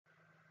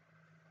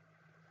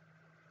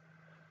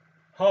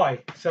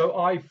Hi, so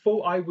I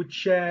thought I would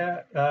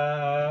share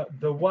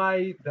the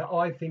way that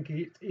I think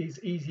it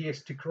is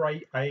easiest to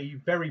create a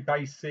very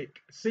basic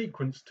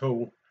sequence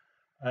tool.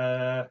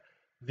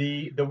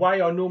 The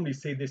way I normally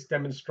see this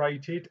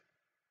demonstrated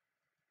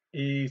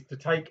is to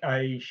take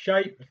a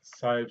shape,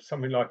 so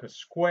something like a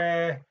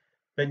square,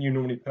 then you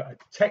normally put a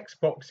text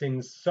box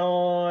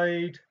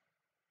inside,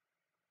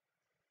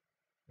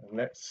 and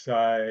let's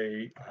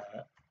say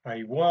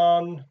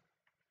A1.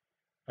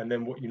 And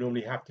then what you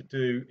normally have to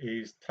do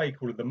is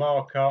take all of the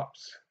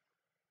markups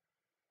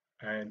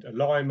and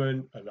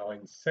alignment,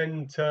 align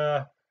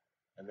center,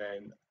 and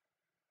then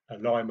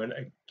alignment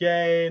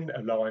again,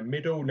 align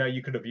middle. Now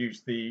you could have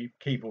used the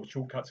keyboard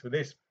shortcuts for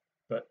this,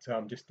 but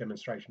I'm just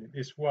demonstrating it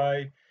this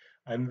way.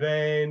 And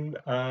then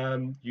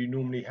you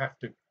normally have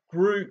to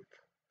group.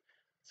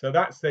 So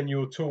that's then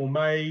your tool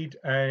made.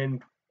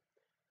 And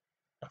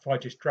if I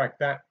just drag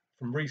that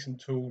from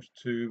recent tools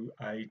to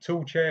a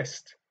tool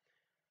chest,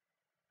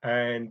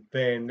 and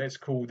then let's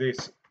call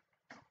this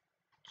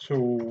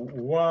tool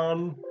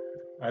 1,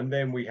 and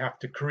then we have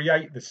to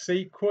create the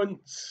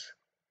sequence,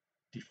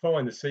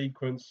 define the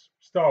sequence,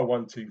 start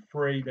 1, 2,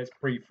 3, let's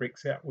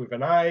prefix it with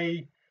an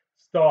A,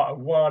 start at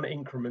 1,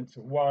 increments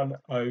of 1,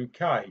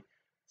 okay.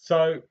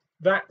 So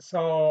that's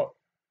our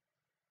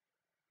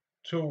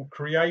tool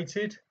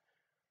created,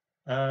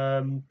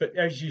 but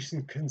as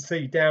you can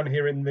see down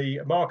here in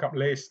the markup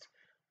list,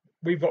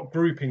 we've got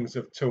groupings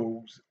of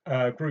tools,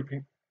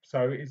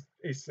 so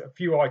it's a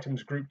few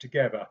items grouped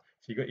together.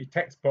 So you've got your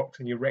text box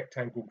and your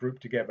rectangle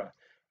grouped together.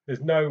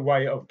 There's no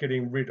way of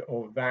getting rid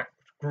of that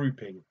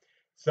grouping.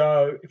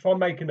 So if I'm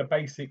making a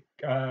basic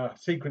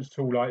sequence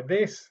tool like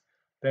this,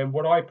 then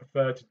what I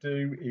prefer to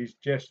do is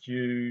just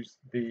use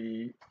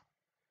the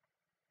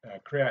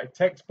create a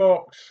text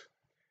box.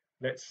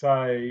 Let's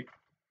say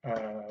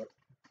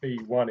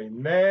B1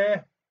 in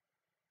there.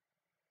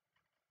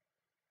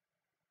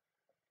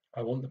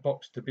 I want the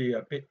box to be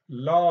a bit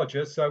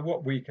larger, so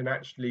what we can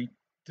actually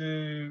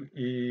do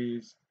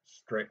is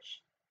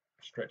stretch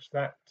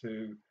that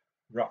to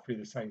roughly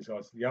the same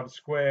size as the other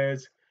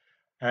squares,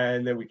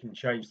 and then we can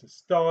change the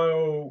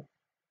style,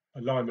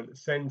 alignment at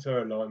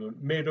center,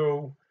 alignment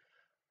middle.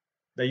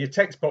 Now your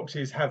text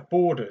boxes have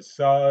borders,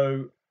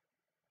 so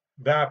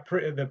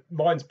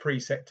mine's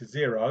preset to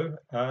 0.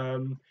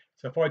 So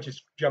if I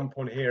just jump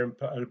on here and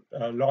put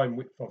a line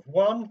width of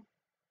 1,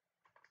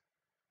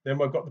 then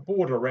I've got the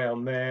border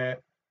around there,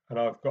 and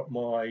I've got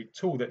my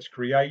tool that's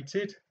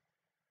created.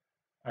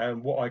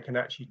 And what I can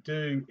actually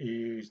do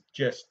is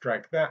just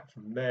drag that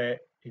from there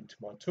into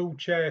my tool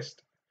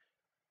chest.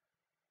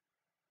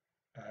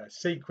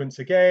 Sequence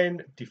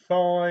again,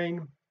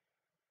 define.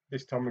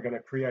 This time we're going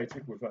to create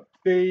it with a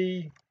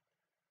B.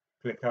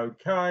 Click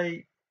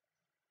OK.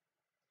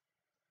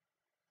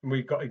 And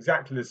we've got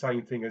exactly the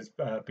same thing as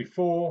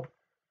before.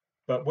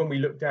 But when we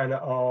look down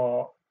at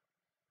our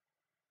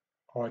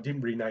I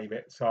didn't rename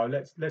it, so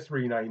let's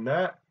rename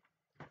that.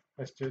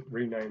 Let's just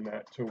rename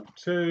that tool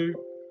 2,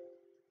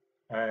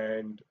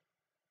 and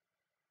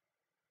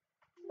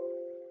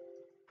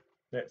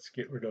let's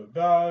get rid of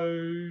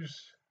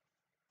those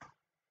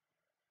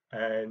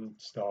and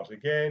start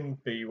again,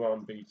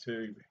 B1,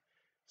 B2.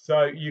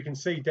 So you can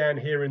see down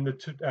here in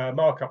the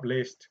markup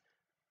list,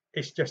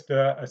 it's just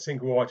a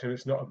single item,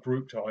 it's not a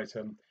grouped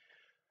item.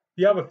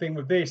 The other thing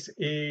with this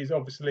is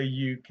obviously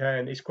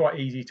it's quite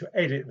easy to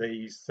edit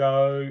these.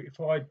 So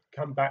if I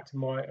come back to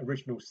my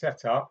original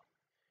setup,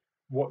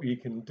 what you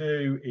can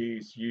do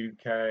is you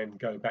can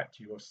go back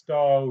to your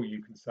style.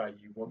 You can say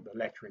you want the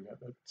lettering at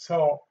the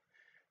top.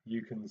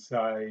 You can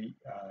say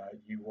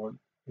you want,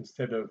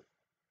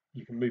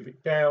 you can move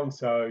it down.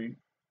 So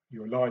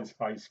your line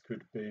space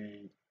could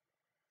be,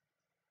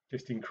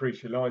 just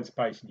increase your line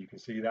space, and you can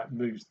see that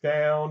moves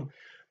down.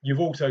 You've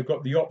also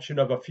got the option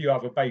of a few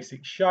other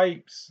basic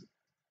shapes,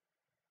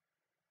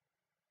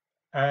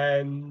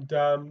 and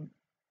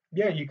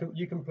yeah, you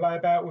can play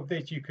about with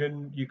this. You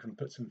can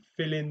put some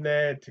fill in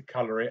there to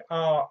color it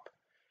up,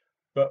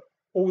 but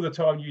all the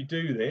time you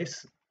do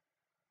this,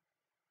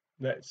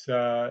 let's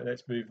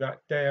move that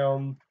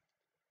down.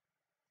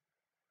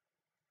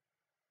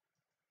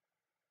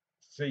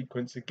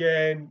 Sequence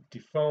again,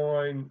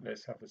 define.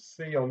 Let's have a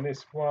C on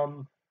this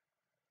one.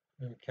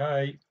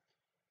 Okay.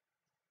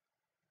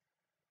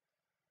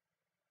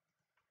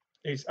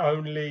 It's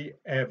only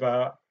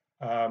ever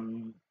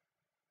one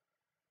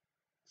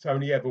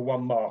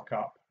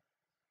markup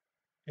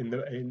in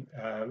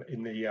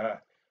the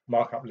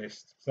markup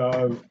list,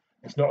 so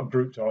it's not a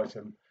grouped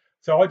item.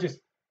 So I just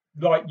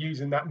like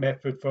using that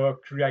method for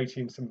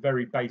creating some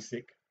very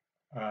basic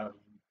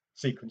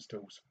sequence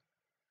tools.